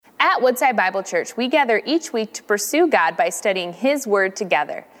At Woodside Bible Church, we gather each week to pursue God by studying His Word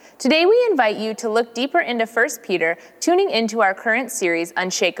together. Today, we invite you to look deeper into 1 Peter, tuning into our current series,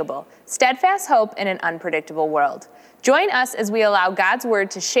 Unshakable, Steadfast Hope in an Unpredictable World. Join us as we allow God's Word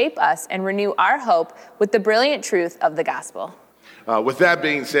to shape us and renew our hope with the brilliant truth of the gospel. With that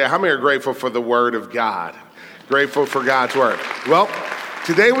being said, how many are grateful for the Word of God? Grateful for God's Word. Well,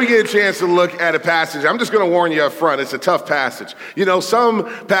 today we get a chance to look at a passage. I'm just going to warn you up front, it's a tough passage. You know, some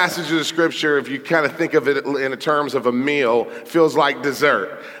passages of Scripture, if you kind of think of it in terms of a meal, feels like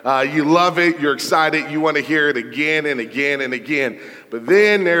dessert. You love it, you're excited, you want to hear it again and again and again. But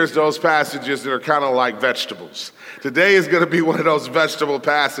then there's those passages that are kind of like vegetables. Today is going to be one of those vegetable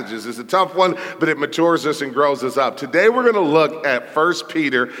passages. It's a tough one, but it matures us and grows us up. Today we're going to look at 1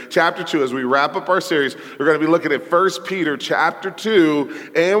 Peter chapter 2. As we wrap up our series, we're going to be looking at 1 Peter chapter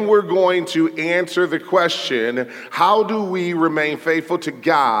 2, and we're going to answer the question, how do we remain faithful to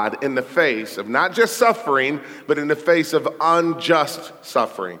God in the face of not just suffering, but in the face of unjust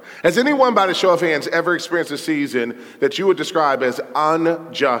suffering? Has anyone, by the show of hands, ever experienced a season that you would describe as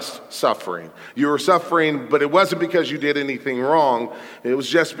unjust suffering? You were suffering, but it wasn't because you did anything wrong. It was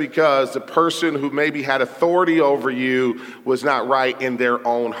just because the person who maybe had authority over you was not right in their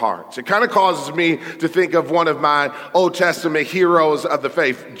own hearts. It kind of causes me to think of one of my Old Testament heroes of the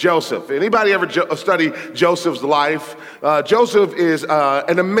faith, Joseph. Anybody ever study Joseph's life? Joseph is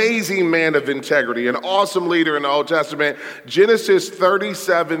an amazing man of integrity, an awesome leader in the Old Testament. Genesis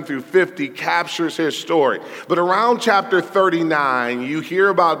 37 through 50 captures his story. But around chapter 39, you hear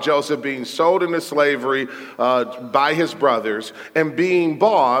about Joseph being sold into slavery by his brothers and being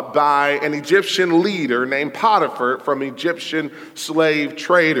bought by an Egyptian leader named Potiphar from Egyptian slave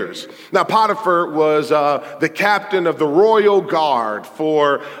traders. Now, Potiphar was the captain of the royal guard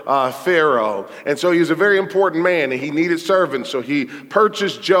for Pharaoh. And so he was a very important man and he needed servants. So he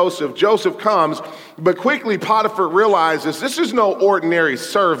purchased Joseph. Joseph comes, but quickly Potiphar realizes this is no ordinary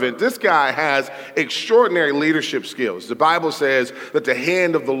servant. This guy has extraordinary leadership skills. The Bible says that the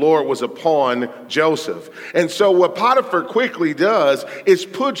hand of the Lord was upon Joseph. And so what Potiphar quickly does is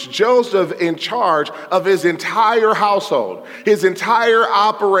puts Joseph in charge of his entire household. His entire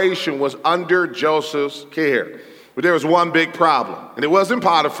operation was under Joseph's care. But there was one big problem, and it wasn't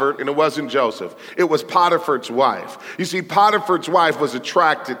Potiphar, and it wasn't Joseph. It was Potiphar's wife. You see, Potiphar's wife was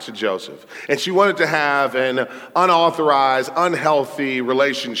attracted to Joseph, and she wanted to have an unauthorized, unhealthy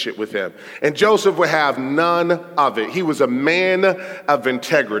relationship with him. And Joseph would have none of it. He was a man of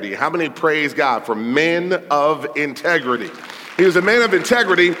integrity. How many praise God for men of integrity? He was a man of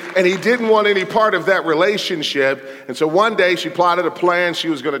integrity, and he didn't want any part of that relationship. And so one day she plotted a plan. She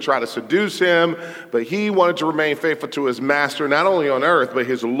was going to try to seduce him, but he wanted to remain faithful to his master, not only on earth, but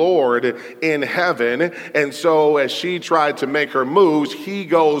his Lord in heaven. And so as she tried to make her moves, he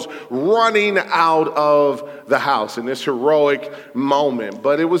goes running out of the house in this heroic moment.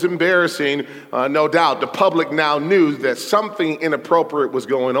 But it was embarrassing, no doubt. The public now knew that something inappropriate was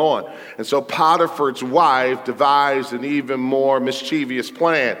going on. And so Potiphar's wife devised an even more mischievous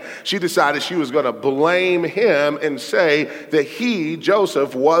plan. She decided she was going to blame him and say that he,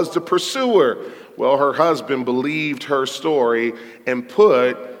 Joseph, was the pursuer. Well, her husband believed her story and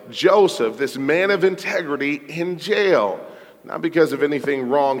put Joseph, this man of integrity, in jail. Not because of anything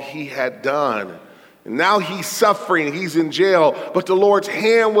wrong he had done. And now he's suffering, he's in jail, but the Lord's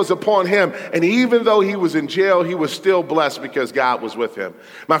hand was upon him. And even though he was in jail, he was still blessed because God was with him.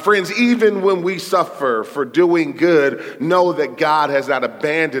 My friends, even when we suffer for doing good, know that God has not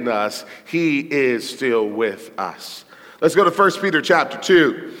abandoned us. He is still with us. Let's go to 1 Peter chapter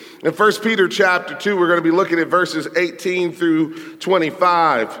 2. In 1 Peter chapter 2, we're going to be looking at verses 18 through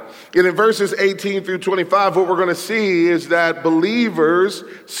 25. And in verses 18 through 25, what we're going to see is that believers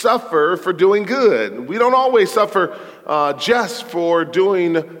suffer for doing good. We don't always suffer just for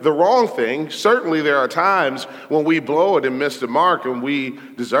doing the wrong thing. Certainly there are times when we blow it and miss the mark and we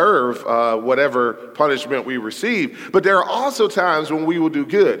deserve whatever punishment we receive. But there are also times when we will do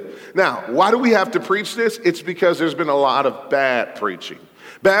good. Now, why do we have to preach this? It's because there's been a lot of bad preaching.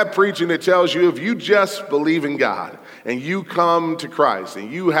 Bad preaching that tells you if you just believe in God and you come to Christ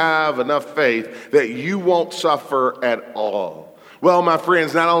and you have enough faith that you won't suffer at all. Well, my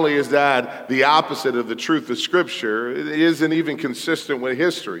friends, not only is that the opposite of the truth of Scripture, it isn't even consistent with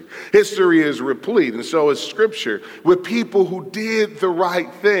history. History is replete, and so is Scripture, with people who did the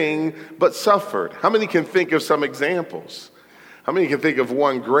right thing but suffered. How many can think of some examples? How many can think of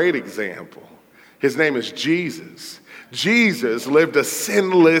one great example? His name is Jesus. Jesus lived a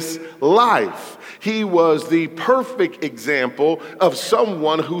sinless life. He was the perfect example of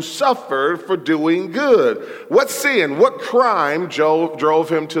someone who suffered for doing good. What sin, what crime drove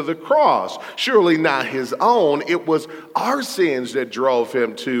him to the cross? Surely not his own. It was our sins that drove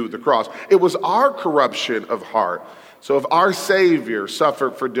him to the cross. It was our corruption of heart. So if our Savior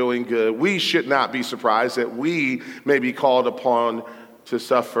suffered for doing good, we should not be surprised that we may be called upon to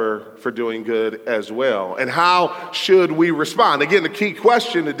suffer for doing good as well. And how should we respond? Again, the key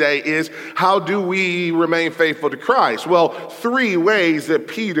question today is, how do we remain faithful to Christ? Well, 3 ways that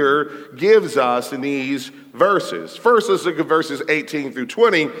Peter gives us in these verses. First, let's look at verses 18 through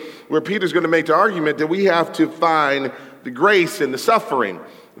 20, where Peter's going to make the argument that we have to find the grace in the suffering.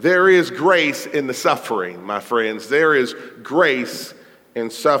 There is grace in the suffering, my friends. There is grace in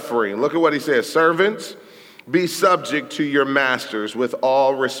suffering. Look at what he says. Servants, be subject to your masters with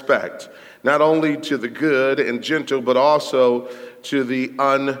all respect, not only to the good and gentle, but also to the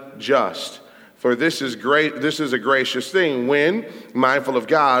unjust. For this is a gracious thing when, mindful of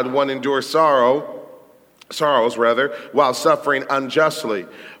God, one endures sorrows while suffering unjustly.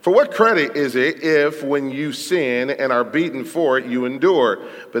 For what credit is it if when you sin and are beaten for it, you endure?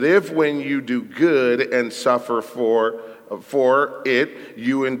 But if when you do good and suffer for it,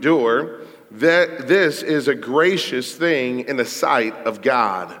 you endure, that this is a gracious thing in the sight of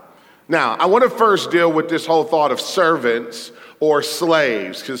God. Now, I want to first deal with this whole thought of servants or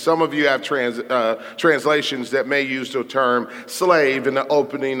slaves, because some of you have translations that may use the term slave in the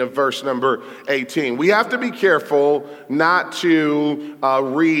opening of verse number 18. We have to be careful not to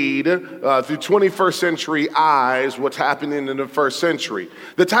read through 21st century eyes what's happening in the first century.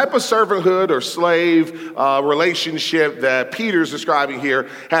 The type of servanthood or slave relationship that Peter's describing here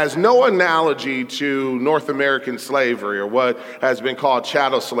has no analogy to North American slavery or what has been called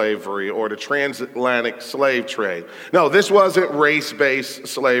chattel slavery or the transatlantic slave trade. No, this wasn't race-based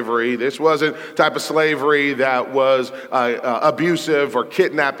slavery. This wasn't type of slavery that was abusive or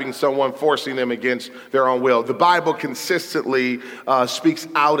kidnapping someone, forcing them against their own will. The Bible consistently speaks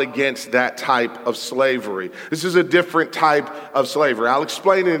out against that type of slavery. This is a different type of slavery. I'll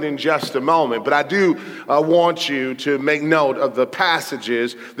explain it in just a moment, but I do want you to make note of the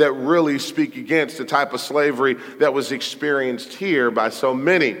passages that really speak against the type of slavery that was experienced here by so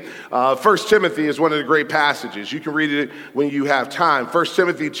many. 1 Timothy is one of the great passages. You can read it when you have time. 1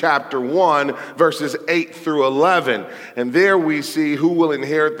 Timothy chapter 1, verses 8 through 11. And there we see who will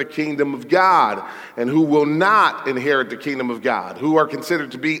inherit the kingdom of God and who will not inherit the kingdom of God, who are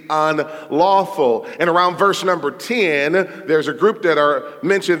considered to be unlawful. And around verse number 10, there's a group that are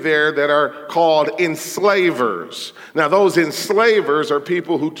mentioned there that are called enslavers. Now, those enslavers are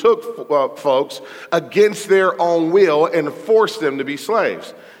people who took folks against their own will and forced them to be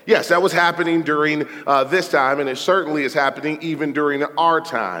slaves. Yes, that was happening during this time, and it certainly is happening even during our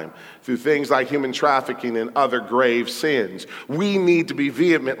time through things like human trafficking and other grave sins. We need to be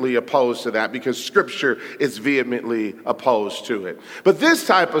vehemently opposed to that because Scripture is vehemently opposed to it. But this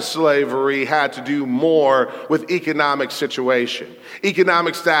type of slavery had to do more with economic situation,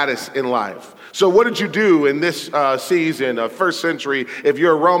 economic status in life. So what did you do in this season of first century if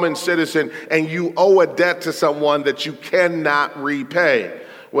you're a Roman citizen and you owe a debt to someone that you cannot repay?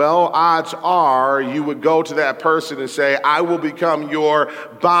 Well, odds are you would go to that person and say, I will become your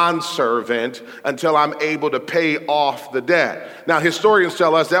bondservant until I'm able to pay off the debt. Now, historians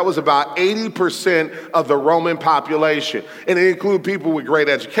tell us that was about 80% of the Roman population. And it included people with great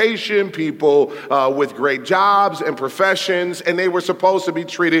education, people with great jobs and professions, and they were supposed to be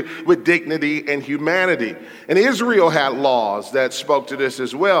treated with dignity and humanity. And Israel had laws that spoke to this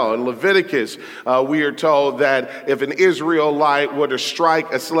as well. In Leviticus, we are told that if an Israelite were to strike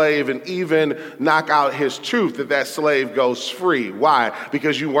a slave and even knock out his tooth, that slave goes free. Why?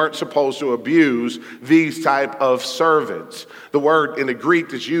 Because you weren't supposed to abuse these type of servants. The word in the Greek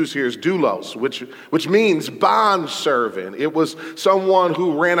that's used here is doulos, which means bond servant. It was someone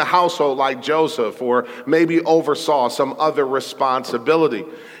who ran a household like Joseph or maybe oversaw some other responsibility.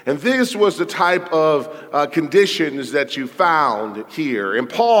 And this was the type of conditions that you found here. And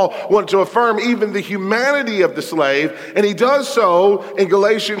Paul wanted to affirm even the humanity of the slave, and he does so in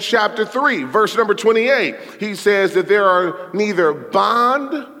Galatians chapter 3, verse number 28. He says that there are neither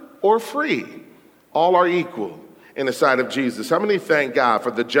bond or free. All are equal in the sight of Jesus. How many thank God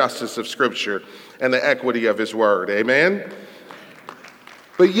for the justice of Scripture and the equity of His Word? Amen?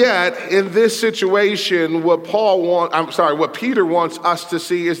 But yet, in this situation, what Peter wants us to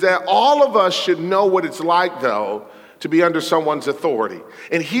see is that all of us should know what it's like, though, to be under someone's authority.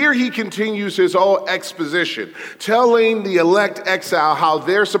 And here he continues his whole exposition, telling the elect exile how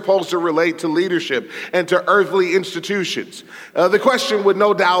they're supposed to relate to leadership and to earthly institutions. The question would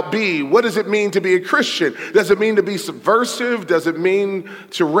no doubt be, what does it mean to be a Christian? Does it mean to be subversive? Does it mean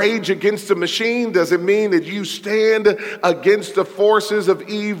to rage against the machine? Does it mean that you stand against the forces of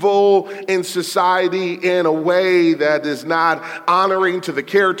evil in society in a way that is not honoring to the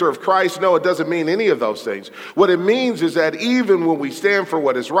character of Christ? No, it doesn't mean any of those things. What it means is that even when we stand for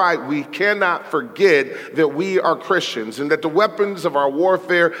what is right, we cannot forget that we are Christians and that the weapons of our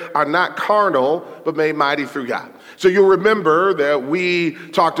warfare are not carnal, but made mighty through God. So you'll remember that we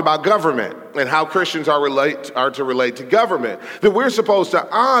talked about government and how Christians are to relate to government, that we're supposed to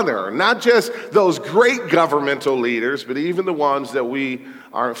honor not just those great governmental leaders, but even the ones that we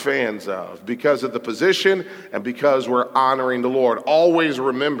aren't fans of because of the position and because we're honoring the Lord, always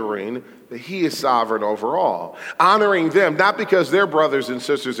remembering that he is sovereign over all. Honoring them, not because they're brothers and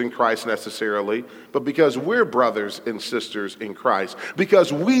sisters in Christ necessarily, but because we're brothers and sisters in Christ.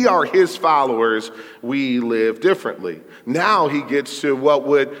 Because we are his followers, we live differently. Now he gets to what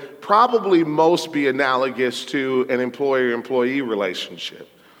would probably most be analogous to an employer-employee relationship.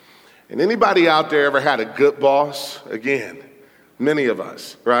 And anybody out there ever had a good boss? Again, many of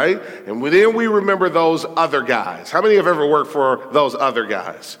us, right? And then we remember those other guys. How many have ever worked for those other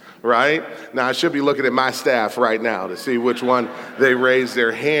guys, right? Now, I should be looking at my staff right now to see which one they raise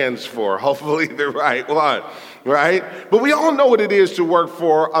their hands for. Hopefully the right one, right? But we all know what it is to work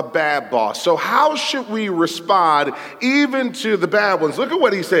for a bad boss. So how should we respond even to the bad ones? Look at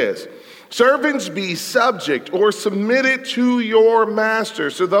what he says. Servants, be subject or submitted to your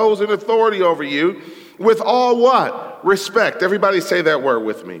masters, to those in authority over you, with all what? Respect. Everybody say that word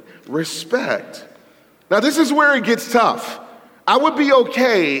with me. Respect. Now, this is where it gets tough. I would be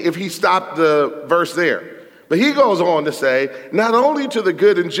okay if he stopped the verse there. But he goes on to say, not only to the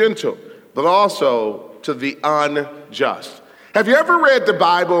good and gentle, but also to the unjust. Have you ever read the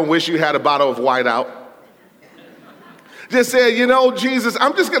Bible and wish you had a bottle of whiteout? Just said, Jesus,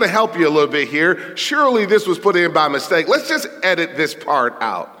 I'm just going to help you a little bit here. Surely this was put in by mistake. Let's just edit this part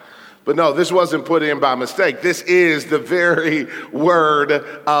out. But no, this wasn't put in by mistake. This is the very word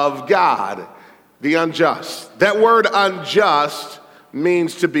of God, the unjust. That word unjust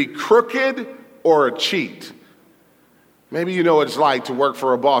means to be crooked or a cheat. Maybe you know what it's like to work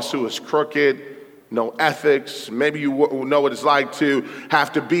for a boss who is crooked, no ethics. Maybe you know what it's like to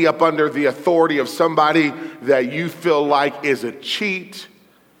have to be up under the authority of somebody that you feel like is a cheat.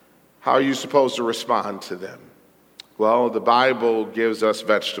 How are you supposed to respond to them? Well, the Bible gives us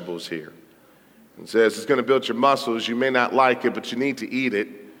vegetables here. It says it's going to build your muscles. You may not like it, but you need to eat it.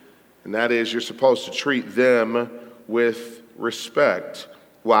 And that is, you're supposed to treat them with respect.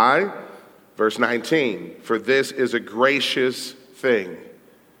 Why? Verse 19, for this is a gracious thing.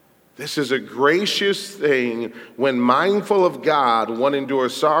 This is a gracious thing when mindful of God, one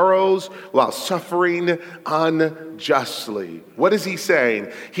endures sorrows while suffering unjustly. What is he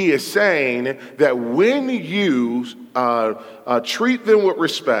saying? He is saying that when you treat them with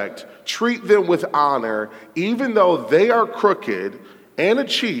respect, treat them with honor, even though they are crooked and a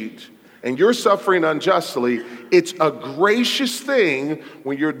cheat, and you're suffering unjustly, it's a gracious thing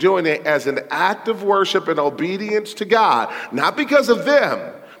when you're doing it as an act of worship and obedience to God, not because of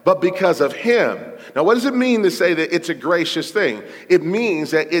them, but because of him. Now, what does it mean to say that it's a gracious thing? It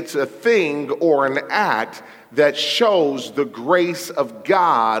means that it's a thing or an act that shows the grace of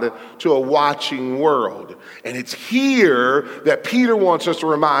God to a watching world. And it's here that Peter wants us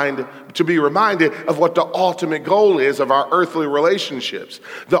to be reminded of what the ultimate goal is of our earthly relationships.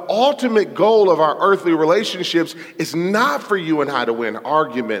 The ultimate goal of our earthly relationships is not for you and I to win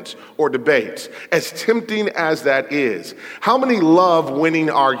arguments or debates, as tempting as that is. How many love winning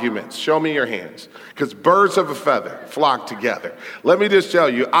arguments? Show me your hands. Because birds of a feather flock together. Let me just tell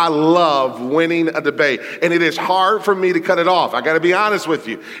you, I love winning a debate. And it is hard for me to cut it off. I got to be honest with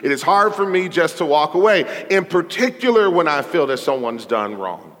you. It is hard for me just to walk away. In particular, when I feel that someone's done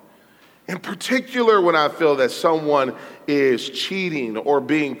wrong. In particular, when I feel that someone is cheating or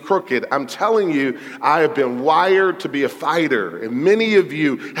being crooked. I'm telling you, I have been wired to be a fighter. And many of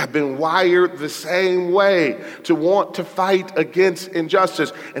you have been wired the same way, to want to fight against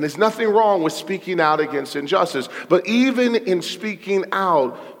injustice. And there's nothing wrong with speaking out against injustice. But even in speaking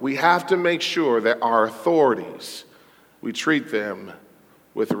out, we have to make sure that our authorities, we treat them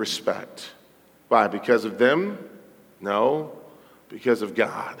with respect. Why? Because of them? No, because of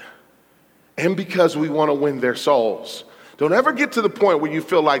God. And because we want to win their souls. Don't ever get to the point where you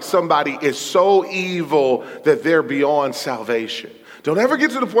feel like somebody is so evil that they're beyond salvation. Don't ever get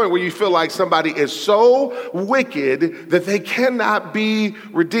to the point where you feel like somebody is so wicked that they cannot be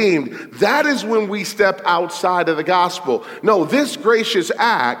redeemed. That is when we step outside of the gospel. No, this gracious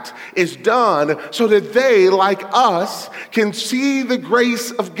act is done so that they, like us, can see the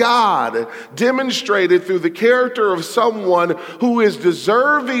grace of God demonstrated through the character of someone who is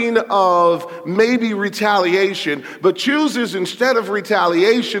deserving of maybe retaliation, but chooses instead of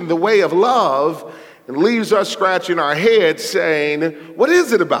retaliation the way of love, and leaves us scratching our heads saying, what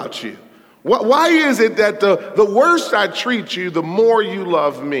is it about you? Why is it that the worse I treat you, the more you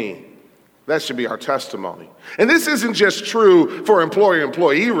love me? That should be our testimony. And this isn't just true for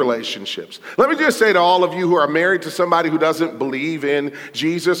employer-employee relationships. Let me just say to all of you who are married to somebody who doesn't believe in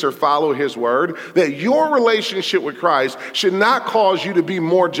Jesus or follow his word, that your relationship with Christ should not cause you to be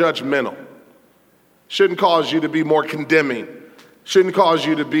more judgmental, shouldn't cause you to be more condemning, shouldn't cause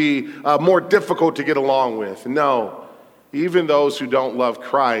you to be more difficult to get along with. No, even those who don't love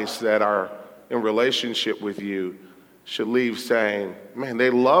Christ that are in relationship with you should leave saying, man,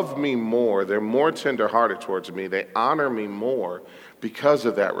 they love me more. They're more tenderhearted towards me. They honor me more because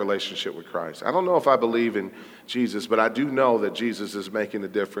of that relationship with Christ. I don't know if I believe in Jesus, but I do know that Jesus is making a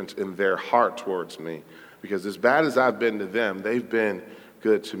difference in their heart towards me, because as bad as I've been to them, they've been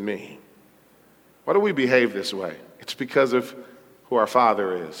good to me. Why do we behave this way? It's because of who our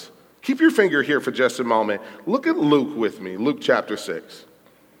Father is. Keep your finger here for just a moment. Look at Luke with me, Luke chapter 6.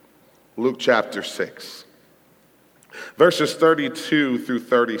 Luke chapter 6, verses 32 through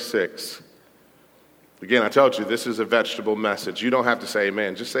 36. Again, I told you this is a vegetable message. You don't have to say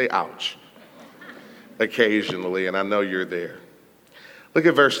amen, just say ouch occasionally, and I know you're there. Look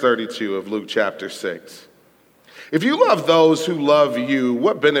at verse 32 of Luke chapter 6. If you love those who love you,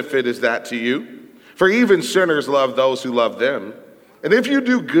 what benefit is that to you? For even sinners love those who love them. And if you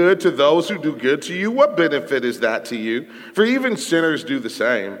do good to those who do good to you, what benefit is that to you? For even sinners do the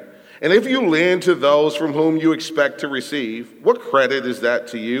same. And if you lend to those from whom you expect to receive, what credit is that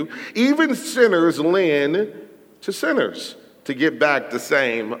to you? Even sinners lend to sinners to get back the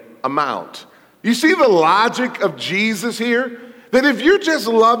same amount. You see the logic of Jesus here? That if you're just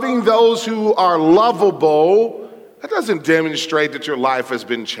loving those who are lovable, that doesn't demonstrate that your life has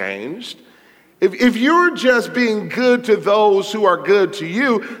been changed. If you're just being good to those who are good to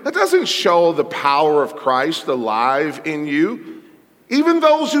you, that doesn't show the power of Christ alive in you. Even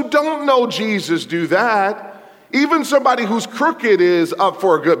those who don't know Jesus do that. Even somebody who's crooked is up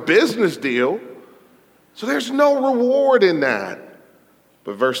for a good business deal. So there's no reward in that.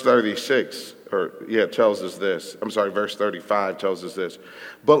 But verse 36, tells us this. Verse 35 tells us this.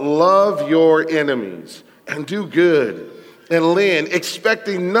 But love your enemies and do good and lend,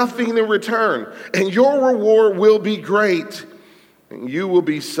 expecting nothing in return, and your reward will be great. And you will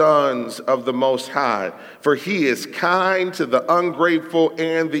be sons of the Most High, for he is kind to the ungrateful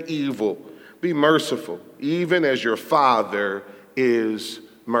and the evil. Be merciful, even as your Father is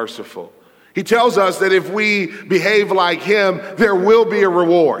merciful. He tells us that if we behave like him, there will be a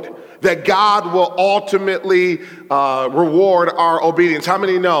reward, that God will ultimately reward our obedience. How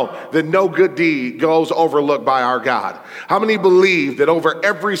many know that no good deed goes overlooked by our God? How many believe that over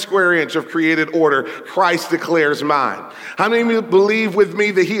every square inch of created order, Christ declares mine? How many believe with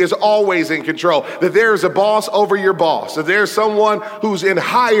me that he is always in control, that there is a boss over your boss, that there's someone who's in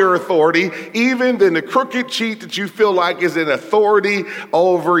higher authority, even than the crooked cheat that you feel like is in authority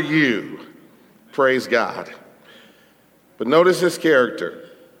over you? Praise God. But notice his character.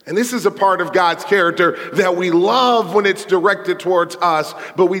 And this is a part of God's character that we love when it's directed towards us,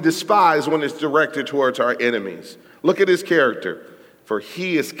 but we despise when it's directed towards our enemies. Look at his character. For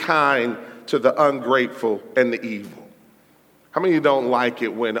he is kind to the ungrateful and the evil. How many of you don't like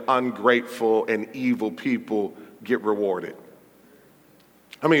it when ungrateful and evil people get rewarded?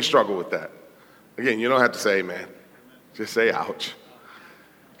 How many struggle with that? Again, you don't have to say amen. Just say ouch.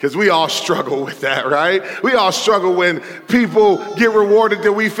 Because we all struggle with that, right? We all struggle when people get rewarded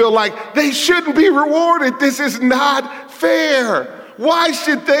that we feel like they shouldn't be rewarded. This is not fair. Why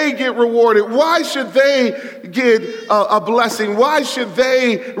should they get rewarded? Why should they get a blessing? Why should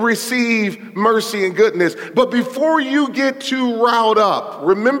they receive mercy and goodness? But before you get too riled up,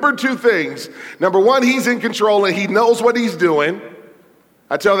 remember two things. Number one, he's in control and he knows what he's doing.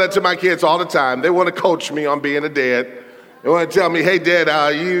 I tell that to my kids all the time. They want to coach me on being a dad. They want to tell me, hey, Dad,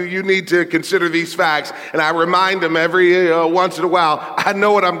 you need to consider these facts. And I remind them every once in a while, I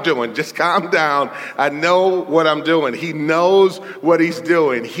know what I'm doing. Just calm down. I know what I'm doing. He knows what he's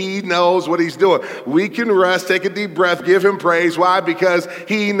doing. He knows what he's doing. We can rest, take a deep breath, give him praise. Why? Because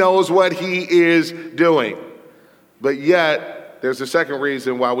he knows what he is doing. But yet, there's a second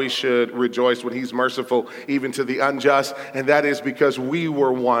reason why we should rejoice when he's merciful even to the unjust, and that is because we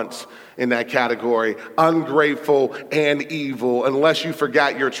were once in that category, ungrateful and evil. Unless you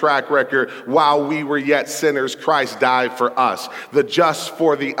forgot your track record, while we were yet sinners, Christ died for us, the just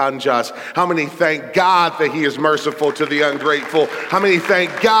for the unjust. How many thank God that he is merciful to the ungrateful? How many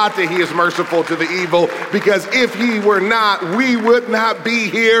thank God that he is merciful to the evil? Because if he were not, we would not be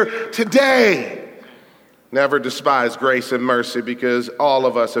here today. Never despise grace and mercy, because all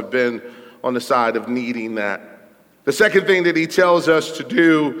of us have been on the side of needing that. The second thing that he tells us to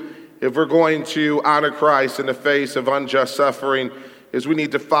do if we're going to honor Christ in the face of unjust suffering is we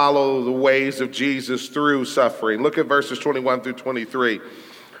need to follow the ways of Jesus through suffering. Look at verses 21 through 23.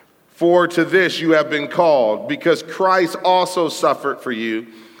 For to this you have been called, because Christ also suffered for you,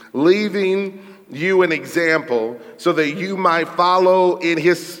 leaving you an example so that you might follow in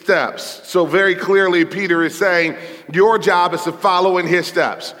his steps. So very clearly, Peter is saying your job is to follow in his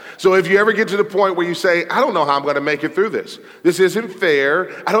steps. So if you ever get to the point where you say, I don't know how I'm going to make it through this. This isn't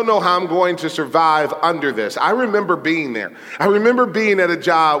fair. I don't know how I'm going to survive under this. I remember being there. I remember being at a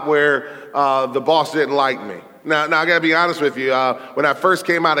job where the boss didn't like me. Now, I got to be honest with you. When I first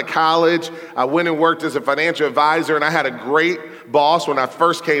came out of college, I went and worked as a financial advisor, and I had a great boss when I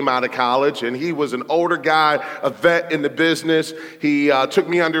first came out of college, and he was an older guy, a vet in the business. He took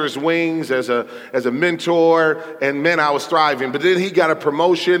me under his wings as a mentor, and man, I was thriving. But then he got a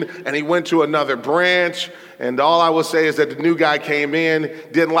promotion, and he went to another branch, and all I will say is that the new guy came in,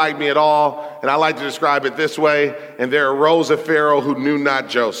 didn't like me at all, and I like to describe it this way, and there arose a Pharaoh who knew not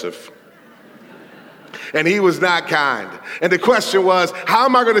Joseph. And he was not kind. And the question was, how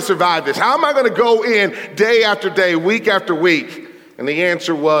am I going to survive this? How am I going to go in day after day, week after week? And the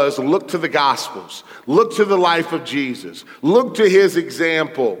answer was, look to the Gospels. Look to the life of Jesus. Look to his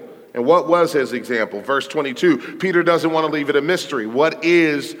example. And what was his example? Verse 22, Peter doesn't want to leave it a mystery. What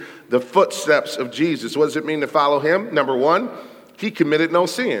is the footsteps of Jesus? What does it mean to follow him? Number one, he committed no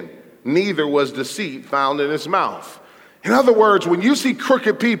sin. Neither was deceit found in his mouth. In other words, when you see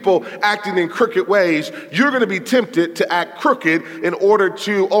crooked people acting in crooked ways, you're going to be tempted to act crooked in order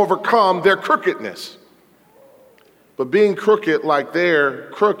to overcome their crookedness. But being crooked like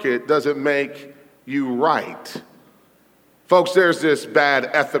they're crooked doesn't make you right. Folks, there's this bad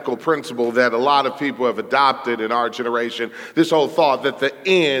ethical principle that a lot of people have adopted in our generation, this whole thought that the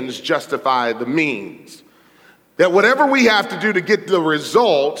ends justify the means. That whatever we have to do to get the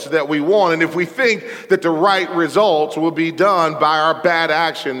results that we want, and if we think that the right results will be done by our bad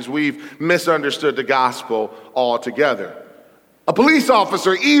actions, we've misunderstood the gospel altogether. A police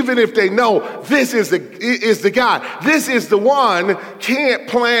officer, even if they know this is the guy, this is the one, can't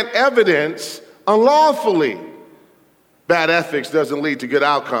plant evidence unlawfully. Bad ethics doesn't lead to good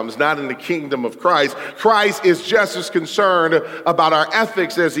outcomes, not in the kingdom of Christ. Christ is just as concerned about our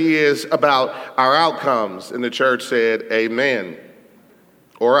ethics as he is about our outcomes. And the church said, amen,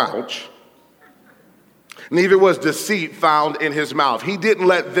 or ouch. Neither was deceit found in his mouth. He didn't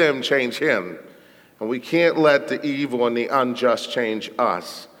let them change him. And we can't let the evil and the unjust change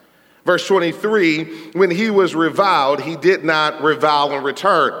us. Verse 23, when he was reviled, he did not revile in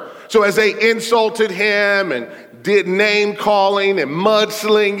return. So as they insulted him and did name calling and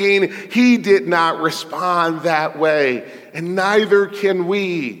mudslinging, he did not respond that way. And neither can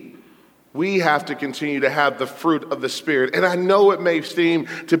we. We have to continue to have the fruit of the Spirit. And I know it may seem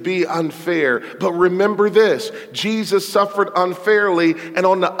to be unfair, but remember this: Jesus suffered unfairly, and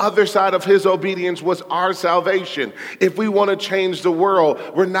on the other side of his obedience was our salvation. If we want to change the world,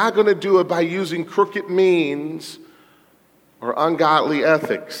 we're not going to do it by using crooked means or ungodly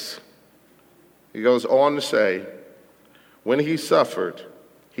ethics. He goes on to say, when he suffered,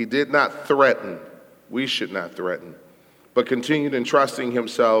 he did not threaten. We should not threaten, but continued entrusting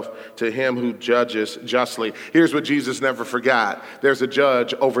himself to him who judges justly. Here's what Jesus never forgot. There's a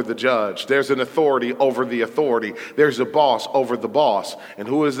judge over the judge. There's an authority over the authority. There's a boss over the boss. And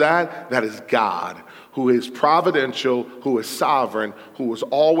who is that? That is God, who is providential, who is sovereign, who is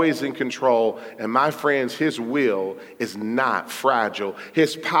always in control. And my friends, his will is not fragile.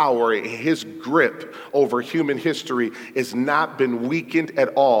 His power, his grip over human history has not been weakened at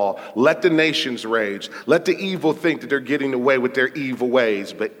all. Let the nations rage. Let the evil think that they're getting away with their evil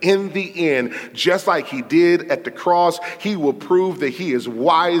ways. But in the end, just like he did at the cross, he will prove that he is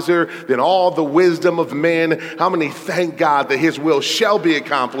wiser than all the wisdom of men. How many thank God that his will shall be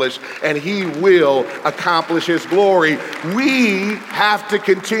accomplished and he will accomplish his glory? We have to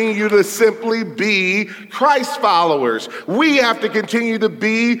continue to simply be Christ followers. We have to continue to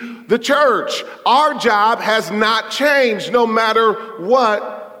be the church. Our job has not changed, no matter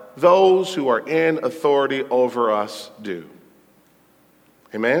what those who are in authority over us do.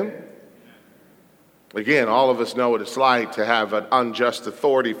 Amen? Again, all of us know what it's like to have an unjust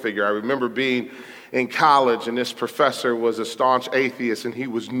authority figure. I remember being in college, and this professor was a staunch atheist, and he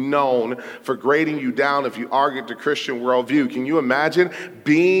was known for grading you down if you argued the Christian worldview. Can you imagine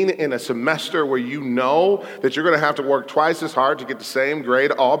being in a semester where you know that you're going to have to work twice as hard to get the same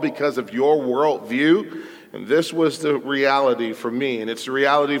grade, all because of your worldview? And this was the reality for me, and it's the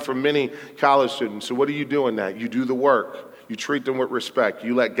reality for many college students. So what do you do in that? You do the work. You treat them with respect.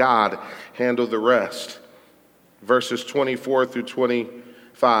 You let God handle the rest. Verses 24 through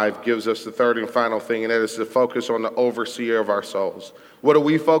 25 gives us the third and final thing, and that is to focus on the overseer of our souls. What do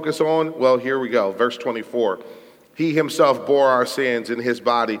we focus on? Well, here we go. Verse 24. He himself bore our sins in his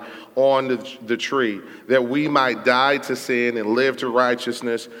body on the tree, that we might die to sin and live to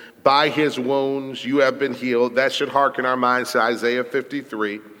righteousness. By his wounds you have been healed. That should hearken our minds to Isaiah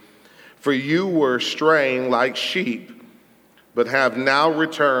 53. For you were straying like sheep, but have now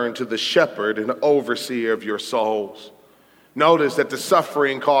returned to the shepherd and overseer of your souls. Notice that the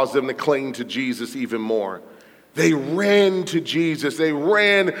suffering caused them to cling to Jesus even more. They ran to Jesus. They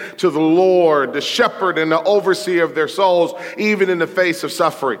ran to the Lord, the shepherd and the overseer of their souls, even in the face of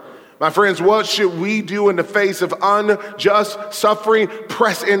suffering. My friends, what should we do in the face of unjust suffering?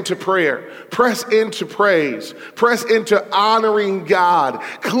 Press into prayer. Press into praise. Press into honoring God.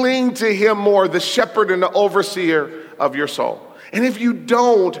 Cling to him more, the shepherd and the overseer of your soul. And if you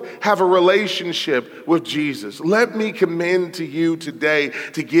don't have a relationship with Jesus, let me commend to you today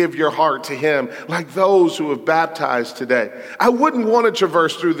to give your heart to him, like those who have baptized today. I wouldn't want to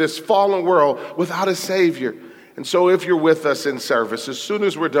traverse through this fallen world without a Savior. And so if you're with us in service, as soon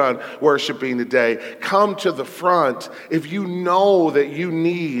as we're done worshiping today, come to the front. If you know that you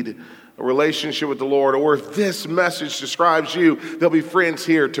need a relationship with the Lord, or if this message describes you, there'll be friends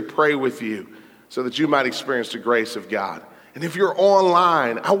here to pray with you so that you might experience the grace of God. And if you're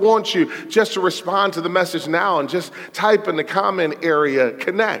online, I want you just to respond to the message now and just type in the comment area,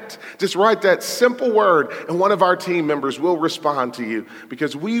 connect. Just write that simple word and one of our team members will respond to you,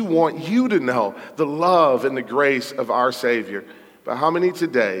 because we want you to know the love and the grace of our Savior. But how many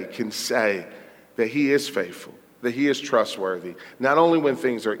today can say that he is faithful, that he is trustworthy, not only when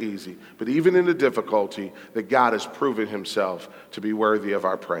things are easy, but even in the difficulty, that God has proven himself to be worthy of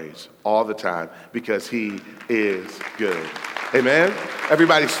our praise all the time, because he is good. Amen?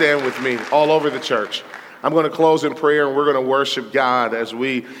 Everybody stand with me all over the church. I'm going to close in prayer, and we're going to worship God as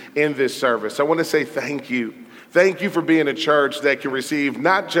we end this service. I want to say thank you. Thank you for being a church that can receive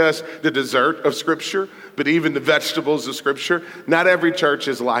not just the dessert of Scripture, but even the vegetables of Scripture. Not every church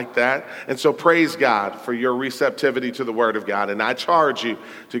is like that. And so praise God for your receptivity to the Word of God. And I charge you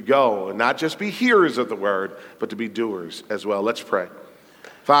to go and not just be hearers of the Word, but to be doers as well. Let's pray.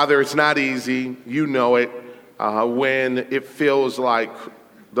 Father, it's not easy. You know it. When it feels like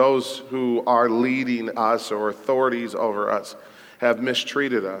those who are leading us or authorities over us have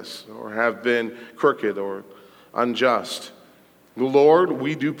mistreated us or have been crooked or unjust. Lord,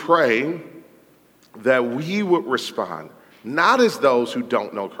 we do pray that we would respond, not as those who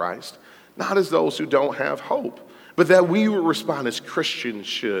don't know Christ, not as those who don't have hope, but that we would respond as Christians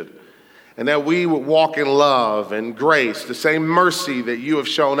should, and that we would walk in love and grace, the same mercy that you have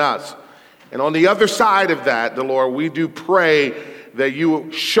shown us. And on the other side of that, the Lord, we do pray that you will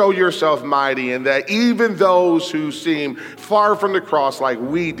show yourself mighty, and that even those who seem far from the cross like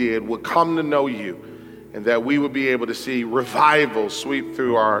we did would come to know you, and that we would be able to see revival sweep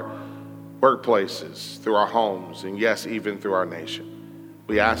through our workplaces, through our homes, and yes, even through our nation.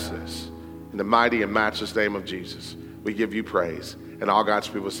 We ask this in the mighty and matchless name of Jesus. We give you praise. And all God's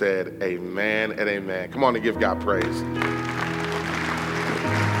people said, amen and amen. Come on and give God praise.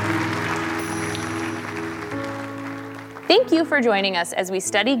 Thank you for joining us as we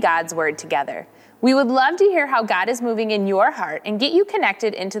study God's Word together. We would love to hear how God is moving in your heart and get you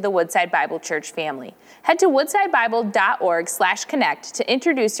connected into the Woodside Bible Church family. Head to woodsidebible.org/connect to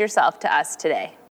introduce yourself to us today.